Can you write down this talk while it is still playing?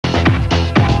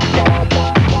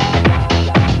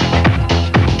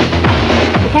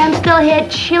still here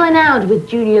chilling out with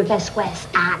Junior Vasquez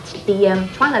at the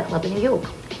Twilight Club in New York.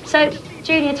 So,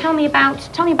 Junior, tell me about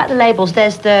the labels.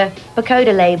 There's the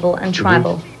Pacoda label and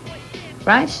Tribal,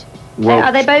 right? Well,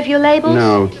 are they both your labels?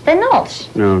 No. They're not?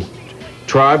 No.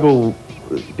 Tribal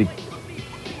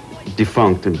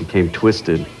defunct and became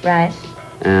Twisted. Right.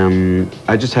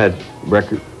 I just had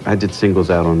I did singles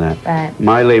out on that. Right.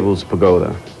 My label's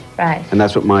Pagoda. Right. And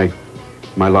that's what my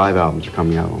live albums are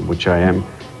coming out on, which I am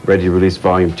ready to release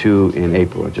Volume 2 in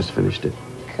April. I just finished it.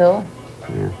 Cool.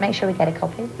 Yeah. Make sure we get a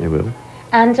copy. I will.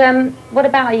 And what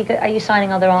about, are you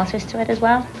signing other artists to it as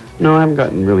well? No, I haven't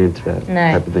gotten really into that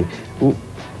type of thing. Well,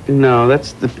 no,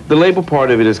 that's the label part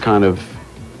of it is kind of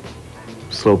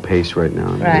slow pace right now.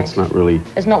 I mean, it's not really...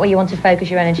 It's not what you want to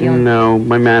focus your energy on? No,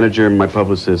 my manager and my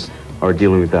publicist are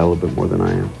dealing with that a little bit more than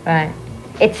I am. Right.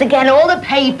 It's, again, all the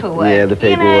paperwork. Yeah, the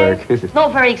paperwork. You know, it's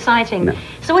not very exciting. No.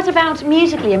 So what about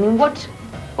musically? I mean, what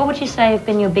would you say have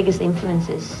been your biggest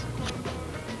influences?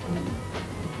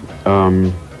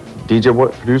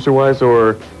 Producer-wise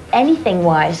or?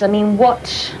 Anything-wise. I mean,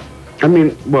 what? I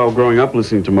mean, well, growing up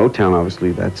listening to Motown,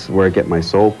 obviously, that's where I get my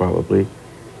soul, probably.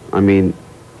 I mean,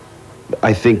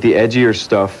 I think the edgier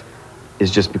stuff is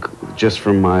just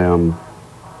from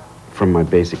my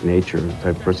basic nature, the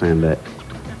type of person I am, that,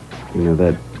 you know,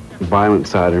 that violent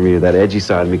side of me, or that edgy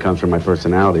side of me comes from my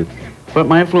personality. But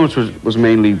my influence was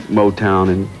mainly Motown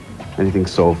and anything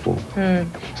soulful.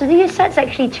 So do your sets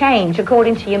actually change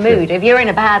according to your mood? Yeah. If you're in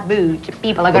a bad mood,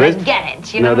 people are going to get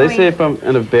it. You know they say if I'm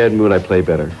in a bad mood, I play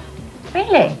better.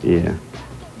 Really? Yeah.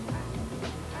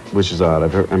 Which is odd.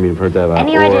 I've heard that a lot.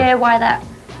 Any idea why that?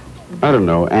 I don't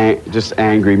know. Just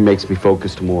angry makes me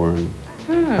focused more. And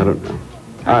I don't know.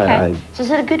 Okay. So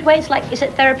is it a good way? It's like, is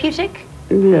it therapeutic?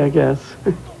 Yeah, I guess.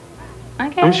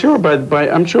 Okay. I'm sure by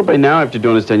now, after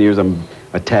doing this 10 years, I'm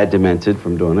a tad demented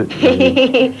from doing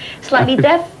it. Slightly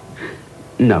deaf?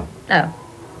 No. Oh.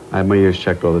 I have my ears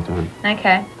checked all the time.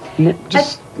 Okay.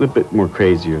 Just a little bit more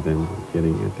crazier than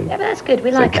getting, I think. Yeah, but that's good. We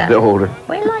like that. Get older.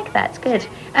 We like that. It's good.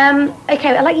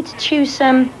 Okay, I'd like you to choose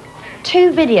 2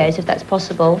 videos, if that's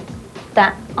possible,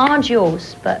 that aren't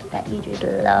yours, but that you just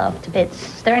love to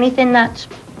bits. Is there anything that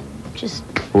just...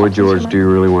 Boy, George, do you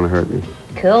really want to hurt me?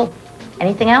 Cool.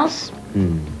 Anything else?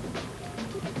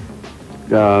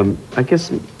 I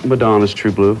guess Madonna's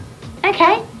True Blue.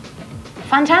 Okay.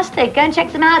 Fantastic. Go and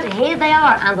check them out. Here they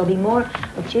are. And there'll be more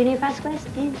of Junior Vasquez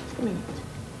in just a minute.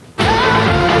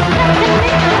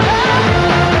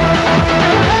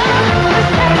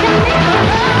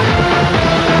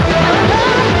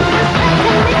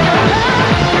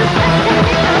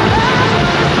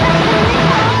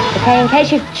 Okay, in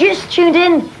case you've just tuned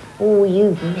in,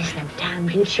 you've missed a damn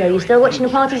good show. You're still watching The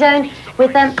Party Zone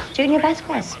with Junior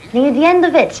Vasquez. Near the end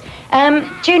of it.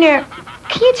 Junior,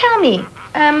 can you tell me,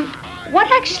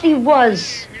 what actually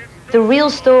was the real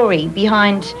story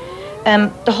behind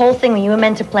the whole thing when you were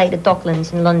meant to play at the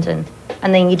Docklands in London,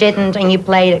 and then you didn't, and you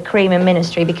played at Cream and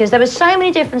Ministry? Because there were so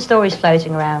many different stories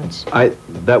floating around.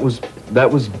 That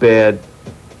was bad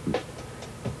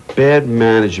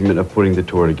management of putting the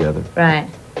tour together. Right.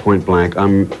 Point blank.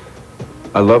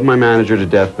 I love my manager to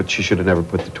death, but she should have never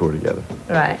put the tour together.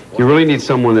 Right. You really need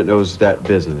someone that knows that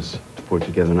business to put it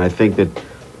together, and I think that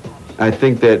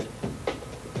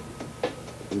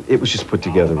it was just put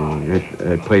together wrong.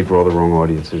 It played for all the wrong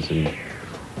audiences, and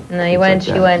no, you weren't.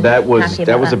 Like you weren't. That was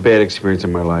a bad experience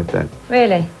in my life. That.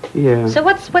 Really. Yeah. So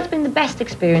what's been the best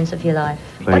experience of your life?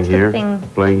 Playing here.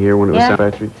 Playing here when it was Sound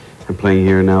Factory, and playing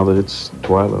here now that it's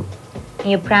Twilo. And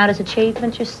you're proud of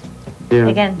achievement, just. Yeah.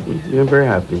 Again. Yeah, I'm very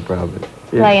happy and proud of it.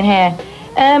 Yeah. Playing here.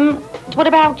 What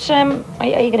about, are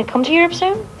you going to come to Europe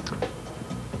soon?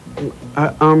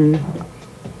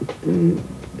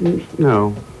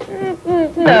 No.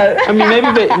 No. I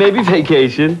mean, maybe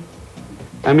vacation.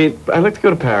 I mean, I'd like to go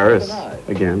to Paris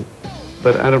again,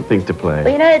 but I don't think to play.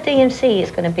 Well, you know the DMC is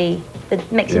going to be, the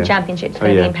Mixing Championship's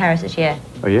going to be in Paris this year.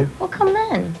 Oh, yeah? Well, come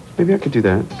then. Maybe I could do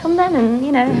that. Come then and,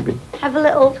 you know, have a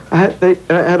little... I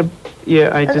had a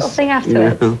little thing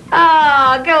afterwards. No.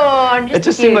 Oh, go on. It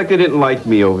just seemed like they didn't like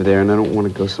me over there, and I don't want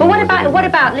to go somewhere. Well, what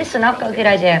about, listen, I've got a good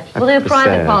idea. We'll do a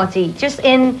private party, just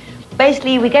in,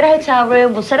 basically, we get a hotel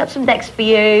room, we'll set up some decks for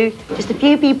you, just a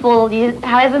few people,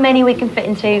 however many we can fit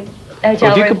into the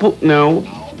hotel room.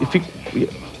 If you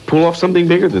pull off something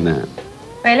bigger than that.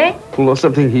 Really? Pull off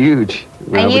something huge.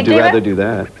 I would rather do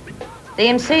that.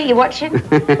 DMC, you watching?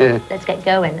 Let's get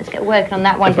going. Let's get working on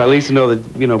that one. If I at least know that,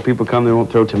 you know, people come, they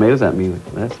won't throw tomatoes at me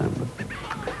like last time. But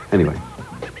anyway.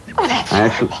 Oh, that's I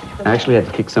actually had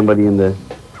to kick somebody in the...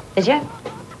 Did you?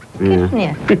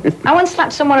 Yeah. I once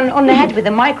slapped someone on the head with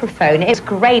a microphone. It was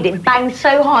great. It banged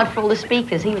so hard for all the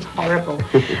speakers. He was horrible.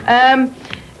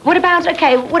 What about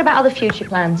other future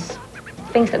plans?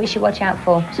 Things that we should watch out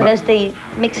for. So there's the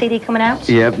mix CD coming out?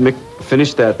 Yeah,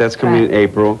 finished that. That's coming in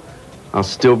April. I'll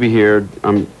still be here.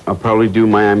 I'll probably do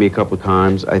Miami a couple of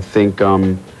times. I think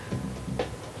I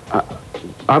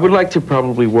would like to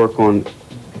probably work on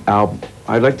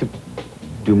I'd like to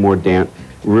do more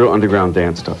real underground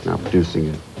dance stuff now, producing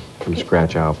it from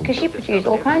scratch albums. Because you produce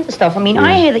all kinds of stuff. I mean,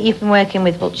 I hear that you've been working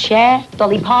with Cher,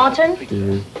 Dolly Parton,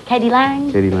 Katie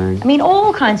Lang. I mean,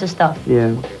 all kinds of stuff.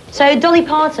 Yeah. So Dolly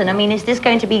Parton, I mean, is this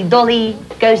going to be Dolly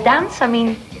Goes Dance? I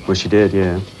mean... Well, she did,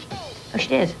 yeah. Oh, she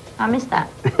did? I missed that.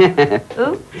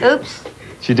 Oops.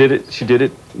 She did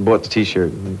it, bought the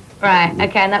T-shirt. Right,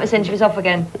 okay, and that was when she was off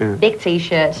again. Yeah. Big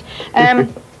T-shirts.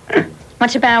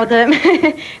 What about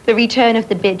the return of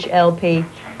the Bitch LP?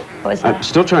 What was that? I'm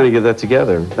still trying to get that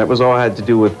together. That was all I had to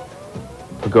do with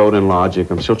Pagoda and Logic.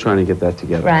 I'm still trying to get that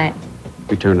together. Right.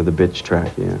 Return of the Bitch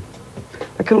track, yeah.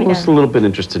 I kind of lost a little bit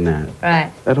interest in that.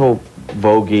 Right. That whole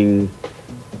voguing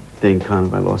thing kind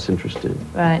of I lost interest in.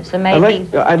 Right, so maybe...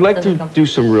 I'd like to do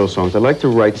some real songs. I'd like to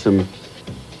write and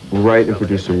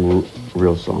produce some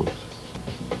real songs.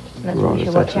 That's what you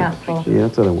should watch out for. Yeah,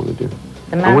 that's what I want to do.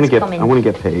 The man's coming. I want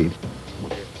to get paid.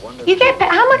 You get paid?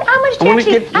 How much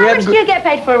do you get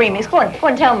paid for a remix? Go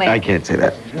on, tell me. I can't say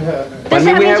that. Does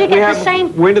that mean you get the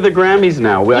same? We're into the Grammys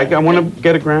now. I want to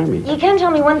get a Grammy. You can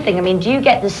tell me one thing. I mean, do you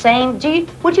get the same?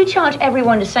 Would you charge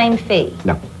everyone the same fee?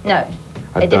 No. No.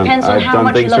 It depends on how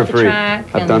much you love the track.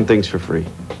 I've done things for free.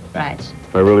 Right.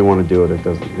 If I really want to do it,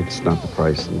 it's not the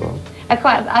price involved. I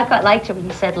quite liked it when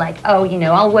you said, like, oh, you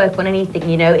know, I'll work on anything,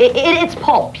 you know. It's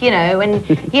pop, you know, and,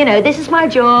 you know, this is my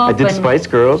job. I did Spice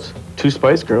Girls. 2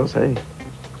 Spice Girls, hey.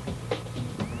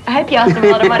 I hope you asked them a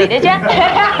lot of money, did you?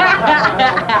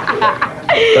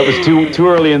 That was too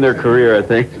early in their career, I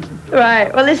think.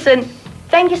 Right. Well, listen,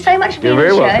 thank you so much for being on the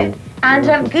show. You're very welcome.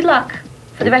 And good luck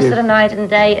for the rest of the night and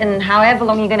day and however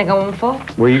long you're going to go on for.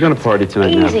 Where are you going to party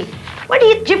tonight Easy. now? What do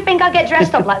you think I get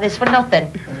dressed up like this for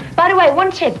nothing? By the way,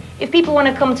 one tip. If people want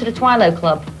to come to the Twilo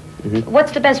Club,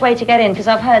 what's the best way to get in? Because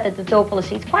I've heard that the door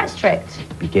policy is quite strict.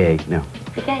 Be gay. No.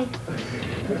 Be gay?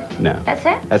 No. That's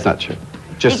it? That's not true.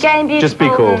 Just, be gay and beautiful. Just be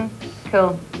cool.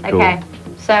 Cool. Okay.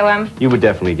 So, you would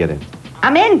definitely get in.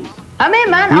 I'm in. I'm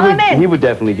in, man. I'm in. He would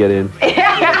definitely get in.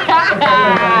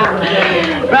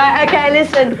 Right, okay,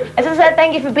 listen. As I said,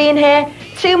 thank you for being here.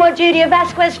 2 more Junior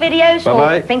Vasquez videos.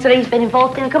 Bye-bye. Or things that he's been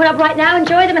involved in coming up right now.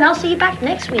 Enjoy them, and I'll see you back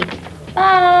next week.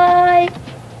 Bye.